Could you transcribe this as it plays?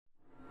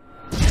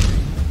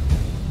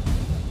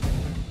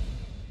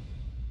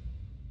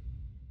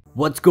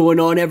What's going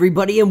on,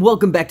 everybody, and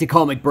welcome back to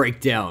Comic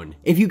Breakdown.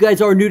 If you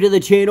guys are new to the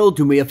channel,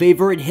 do me a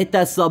favor and hit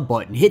that sub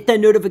button, hit that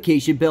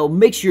notification bell,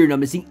 make sure you're not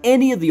missing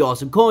any of the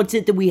awesome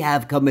content that we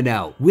have coming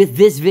out. With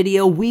this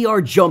video, we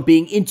are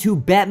jumping into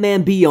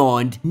Batman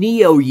Beyond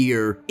Neo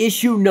Year,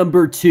 issue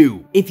number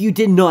 2. If you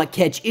did not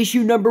catch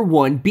issue number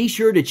 1, be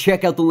sure to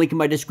check out the link in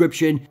my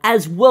description,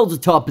 as well as the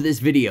top of this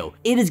video.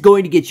 It is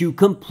going to get you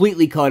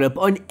completely caught up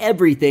on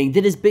everything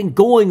that has been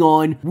going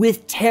on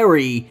with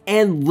Terry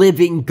and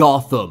living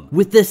Gotham,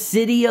 with the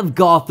city of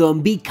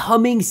Gotham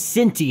becoming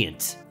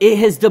sentient. It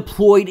has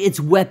deployed its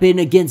weapon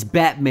against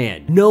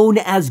Batman, known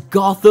as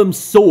Gotham's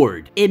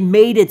Sword. It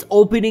made its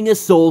opening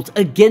assault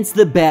against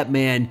the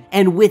Batman,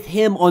 and with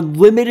him on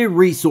limited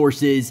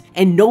resources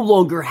and no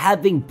longer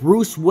having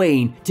Bruce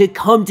Wayne to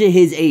come to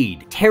his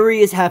aid, Terry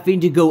is having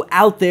to go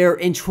out there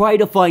and try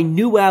to find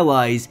new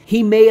allies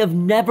he may have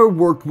never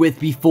worked with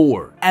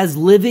before. As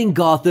living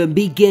Gotham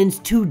begins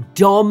to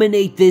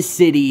dominate this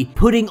city,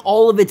 putting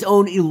all of its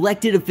own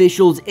elected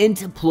officials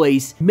into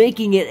place,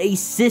 making it a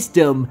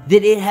system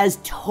that it has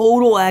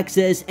total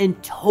access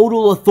and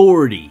total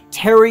authority,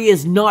 Terry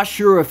is not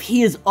sure if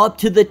he is up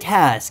to the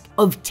task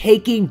of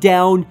taking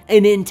down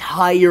an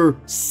entire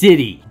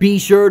city. Be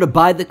sure to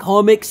buy the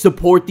comic,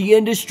 support the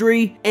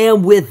industry,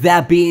 and with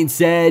that being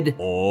said,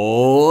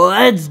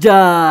 let's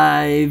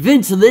dive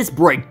into this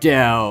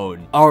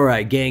breakdown.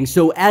 Alright gang,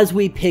 so as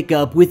we pick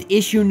up with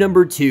issue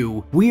number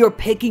 2, we are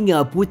picking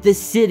up with the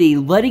city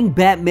letting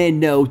Batman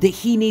know that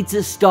he needs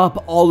to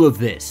stop all of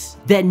this.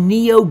 That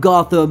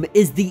Neo-Gotham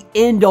is the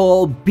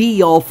end-all,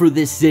 be-all for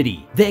this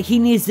city. That he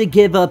needs to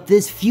give up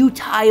this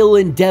futile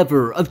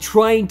endeavor of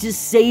trying to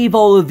save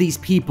all of these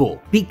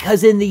people.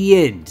 Because in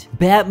the end,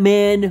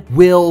 Batman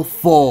will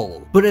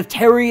fall. But if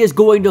Terry is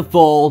going to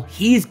fall,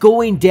 he's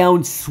going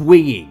down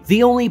swinging.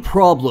 The only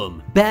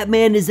problem,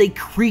 Batman is a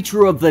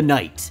creature of the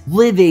night,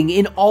 living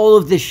in all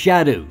of the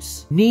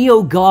shadows.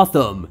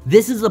 Neo-Gotham,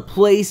 this is a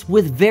place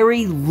with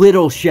very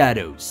little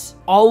shadows.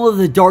 All of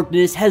the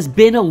darkness has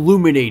been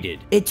illuminated.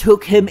 It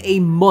took him a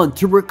month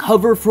to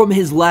recover from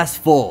his last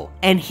fall,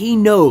 and he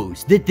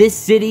knows that this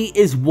city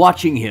is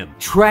watching him,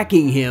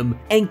 tracking him,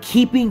 and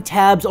keeping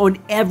tabs on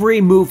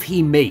every move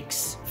he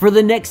makes. For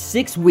the next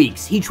 6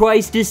 weeks, he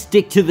tries to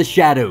stick to the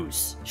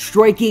shadows,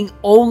 striking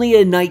only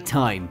at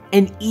nighttime,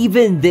 and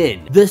even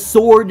then, the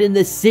sword in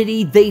the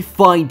city, they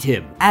find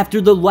him. After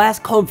the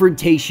last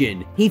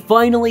confrontation, he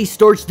finally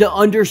starts to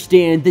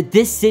understand that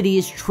this city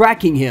is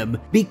tracking him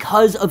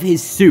because of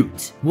his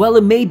suit. While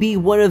it may be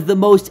one of the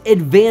most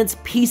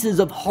advanced pieces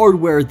of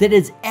hardware that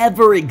has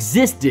ever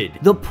existed,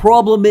 the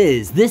problem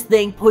is this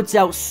thing puts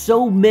out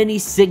so many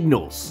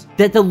signals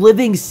that the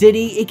living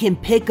city, it can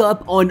pick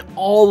up on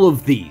all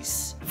of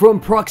these. From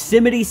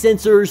proximity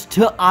sensors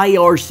to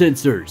IR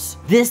sensors,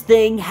 this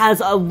thing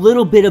has a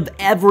little bit of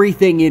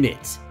everything in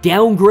it.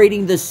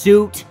 Downgrading the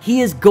suit,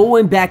 he is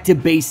going back to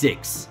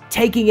basics,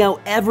 taking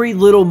out every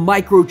little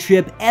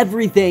microchip,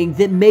 everything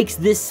that makes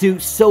this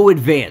suit so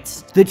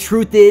advanced. The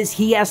truth is,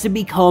 he has to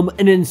become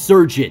an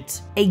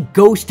insurgent, a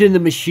ghost in the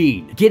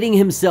machine, getting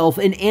himself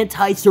an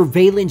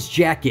anti-surveillance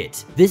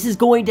jacket. This is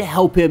going to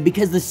help him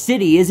because the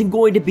city isn't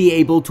going to be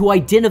able to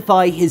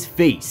identify his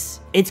face.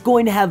 It's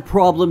going to have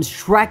problems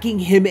tracking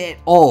him at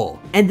all,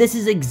 and this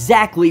is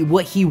exactly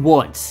what he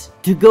wants.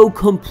 To go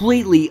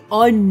completely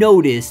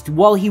unnoticed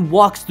while he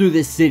walks through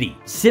the city,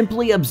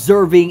 simply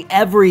observing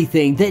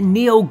everything that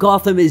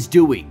Neo-Gotham is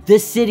doing. The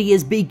city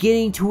is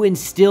beginning to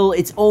instill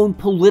its own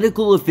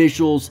political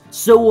officials,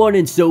 so on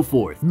and so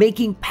forth,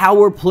 making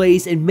power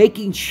plays and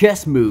making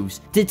chess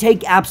moves to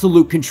take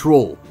absolute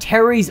control.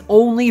 Terry's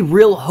only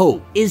real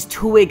hope is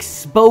to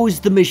expose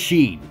the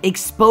machine,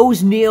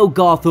 expose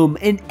Neo-Gotham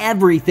and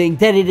everything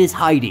that it is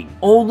hiding.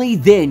 Only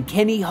then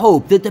can he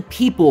hope that the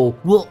people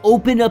will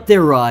open up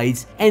their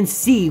eyes and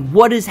see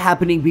what is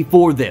happening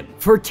before them.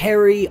 For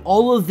Terry,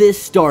 all of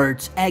this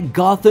starts at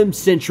Gotham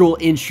Central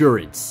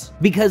Insurance.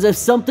 Because if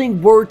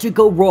something were to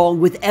go wrong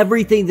with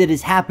everything that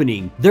is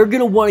happening, they're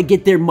gonna want to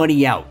get their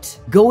money out.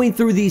 Going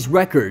through these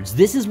records,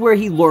 this is where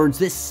he learns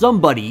that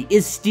somebody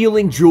is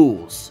stealing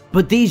jewels.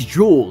 But these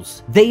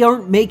jewels, they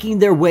aren't making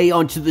their way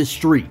onto the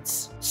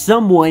streets.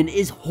 Someone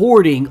is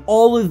hoarding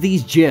all of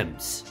these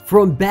gems.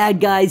 From bad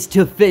guys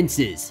to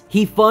fences,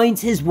 he finds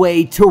his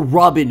way to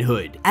Robin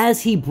Hood. As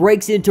he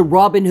breaks into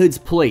Robin Hood's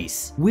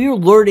place, we're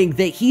learning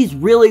that he's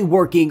really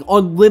working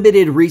on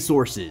limited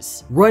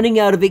resources. Running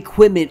out of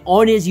equipment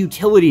on his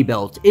utility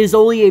belt, it is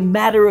only a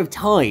matter of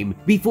time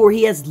before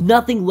he has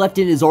nothing left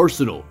in his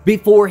arsenal,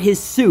 before his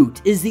suit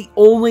is the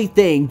only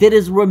thing that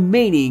is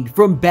remaining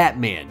from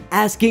Batman.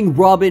 Asking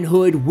Robin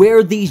Hood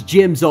where these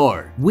gems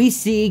are, we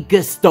see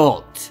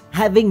Gestalt.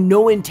 Having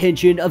no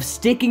intention of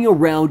sticking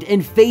around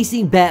and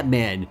facing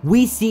Batman,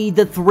 we see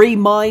the three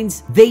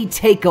minds, they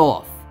take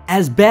off.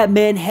 As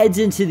Batman heads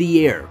into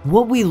the air,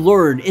 what we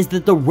learn is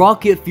that the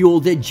rocket fuel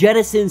that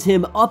jettisons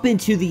him up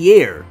into the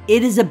air,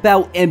 it is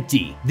about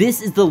empty.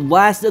 This is the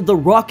last of the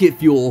rocket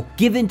fuel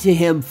given to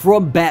him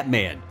from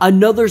Batman.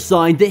 Another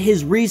sign that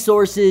his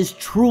resources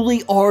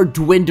truly are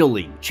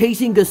dwindling.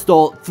 Chasing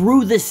Gestalt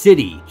through the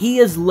city, he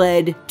is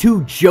led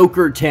to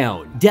Joker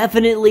Town.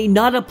 Definitely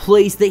not a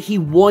place that he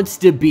wants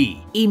to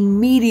be.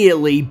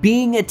 Immediately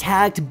being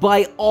attacked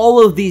by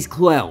all of these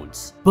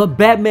clowns. But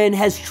Batman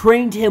has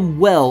trained him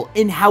well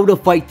in how to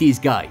fight these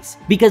guys.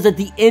 Because at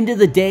the end of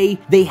the day,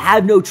 they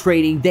have no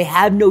training, they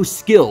have no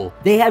skill,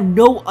 they have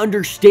no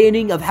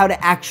understanding of how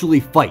to actually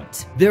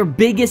fight. Their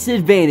biggest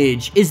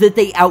advantage is that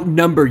they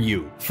outnumber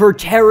you. For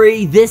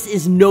Terry, this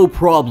is no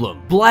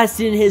problem.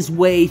 Blasting his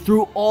way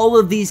through all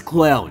of these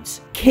clowns,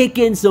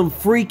 kicking some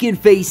freaking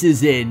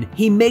faces in,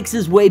 he makes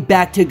his way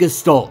back to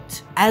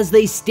Gestalt. As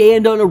they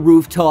stand on a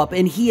rooftop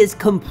and he is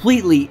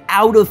completely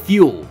out of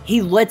fuel,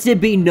 he lets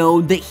it be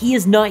known that he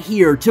is not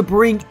here to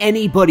bring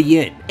anybody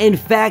in. In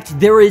fact,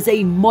 there is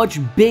a much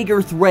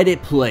bigger threat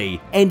at play,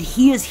 and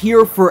he is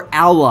here for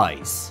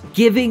allies.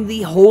 Giving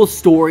the whole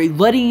story,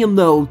 letting him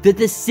know that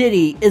the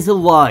city is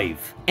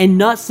alive. And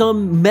not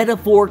some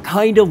metaphor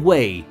kind of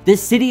way, the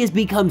city has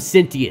become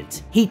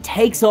sentient. He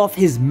takes off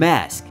his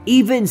mask,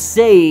 even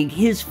saying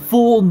his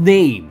full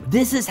name.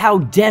 This is how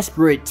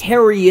desperate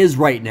Terry is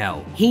right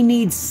now. He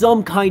needs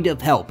some kind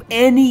of help,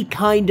 any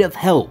kind of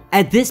help.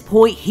 At this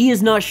point, he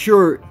is not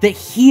sure that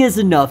he is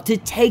enough to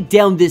take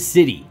down this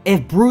city.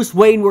 If Bruce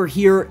Wayne were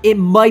here, it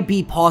might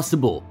be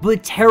possible,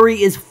 but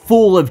Terry is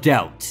full of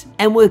doubt.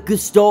 And with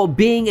Gestalt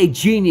being a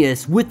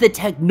genius with the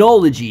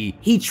technology,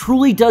 he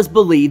truly does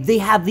believe they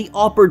have the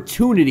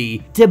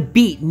opportunity to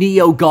beat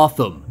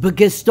Neo-Gotham. But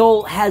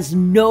Gestalt has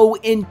no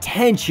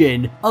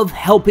intention of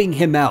helping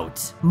him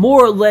out.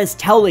 More or less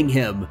telling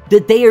him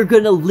that they are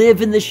gonna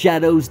live in the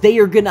shadows, they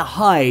are gonna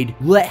hide,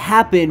 let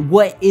happen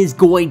what is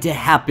going to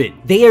happen.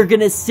 They are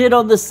gonna sit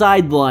on the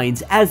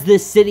sidelines as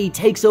this city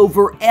takes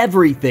over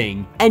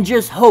everything and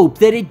just hope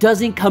that it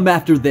doesn't come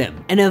after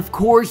them. And of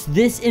course,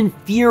 this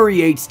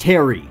infuriates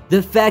Terry.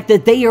 The fact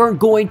that they aren't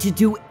going to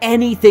do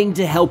anything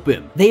to help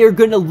him. They are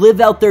gonna live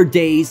out their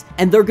days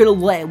and they're gonna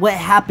let what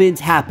happens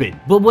happen.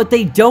 But what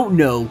they don't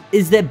know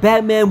is that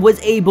Batman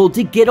was able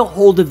to get a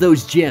hold of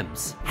those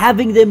gems,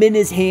 having them in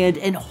his hand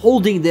and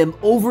holding them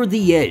over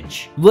the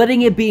edge,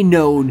 letting it be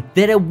known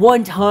that at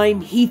one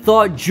time he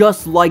thought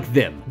just like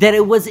them, that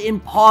it was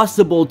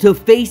impossible to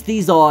face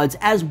these odds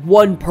as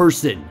one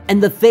person.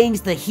 And the things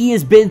that he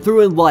has been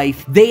through in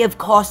life, they have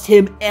cost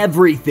him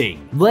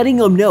everything, letting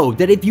him know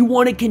that if you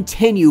want to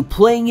continue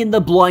playing in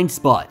the blind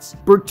spots,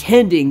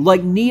 pretending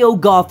like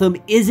Neo-Gotham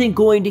isn't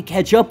going to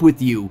catch up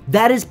with you,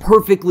 that is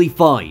perfectly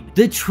fine.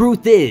 The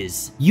truth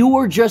is, you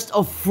are just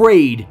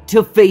afraid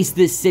to face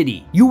this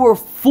city. You are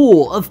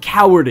full of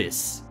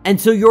cowardice. And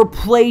so your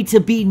play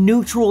to be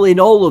neutral in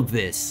all of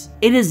this,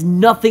 it is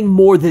nothing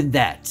more than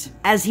that.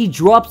 As he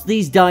drops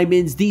these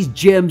diamonds, these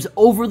gems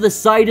over the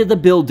side of the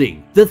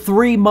building, the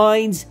three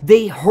minds,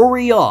 they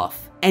hurry off.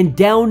 And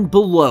down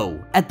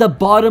below, at the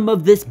bottom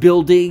of this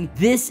building,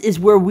 this is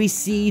where we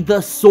see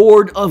the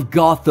Sword of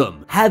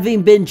Gotham,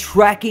 having been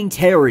tracking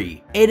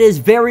Terry. It is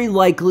very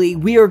likely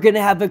we are going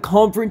to have a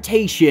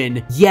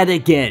confrontation yet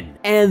again.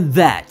 And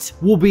that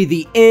will be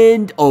the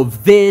end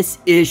of this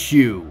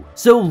issue.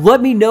 So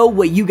let me know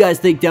what you guys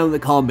think down in the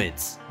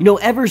comments. You know,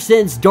 ever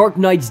since Dark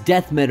Knight's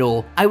death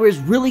metal, I was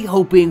really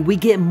hoping we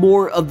get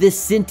more of this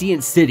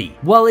sentient city.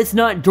 While it's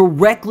not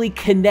directly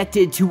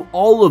connected to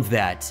all of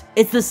that,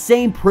 it's the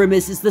same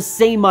premise, it's the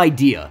same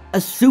idea. A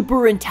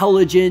super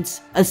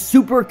intelligence, a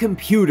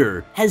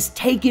supercomputer has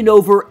taken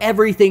over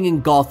everything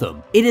in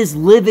Gotham. It is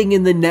living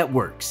in the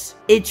networks.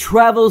 It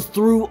travels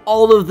through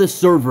all of the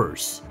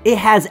servers. It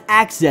has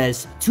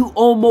access to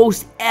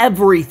almost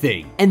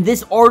everything. And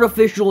this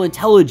artificial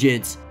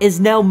intelligence is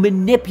now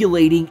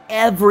manipulating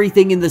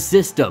everything in the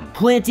system,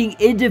 planting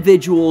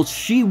individuals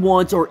she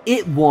wants or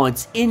it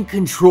wants in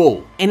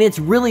control. And it's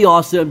really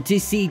awesome to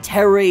see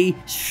Terry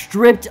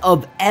stripped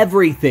of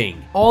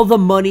everything. All the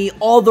money,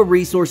 all the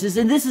resources,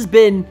 and this has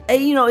been,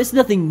 you know, it's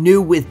nothing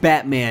new with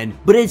Batman,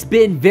 but it's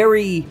been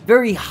very,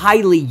 very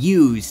highly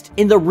used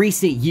in the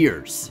recent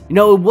years. You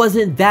know, it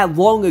wasn't that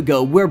long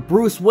ago where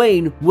Bruce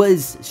Wayne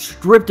was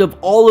stripped of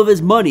all of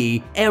his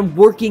money and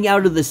working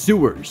out of the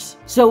sewers.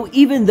 So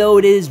even though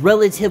it is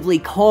relatively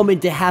common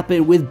to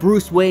happen with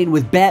Bruce Wayne,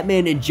 with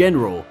Batman in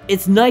general,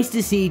 it's nice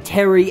to see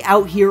Terry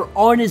out here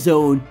on his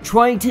own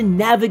trying to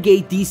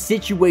navigate these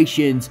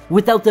situations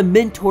without the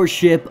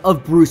mentorship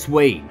of Bruce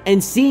Wayne.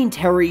 And seeing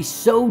Terry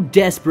so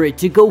desperate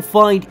to go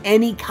find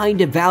any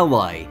kind of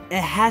ally,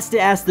 it has to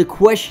ask the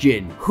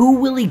question, who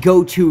will he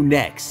go to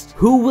next?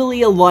 Who will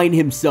he align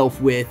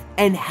himself with?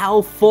 And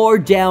how far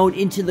down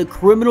into the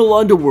criminal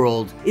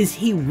underworld is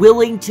he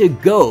willing to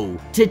go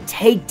to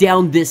take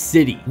down this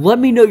city? Let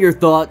me know your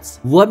thoughts.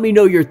 Let me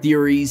know your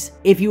theories.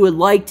 If you would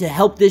like to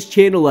help this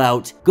channel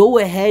out, go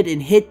ahead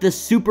and hit the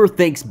super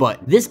thanks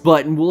button. This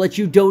button will let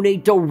you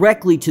donate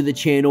directly to the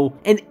channel,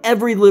 and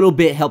every little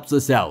bit helps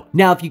us out.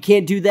 Now, if you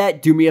can't do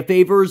that, do me a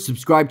favor,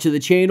 subscribe to the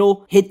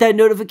channel, hit that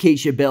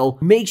notification bell,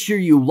 make sure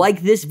you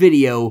like this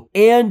video,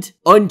 and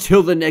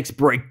until the next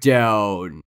breakdown.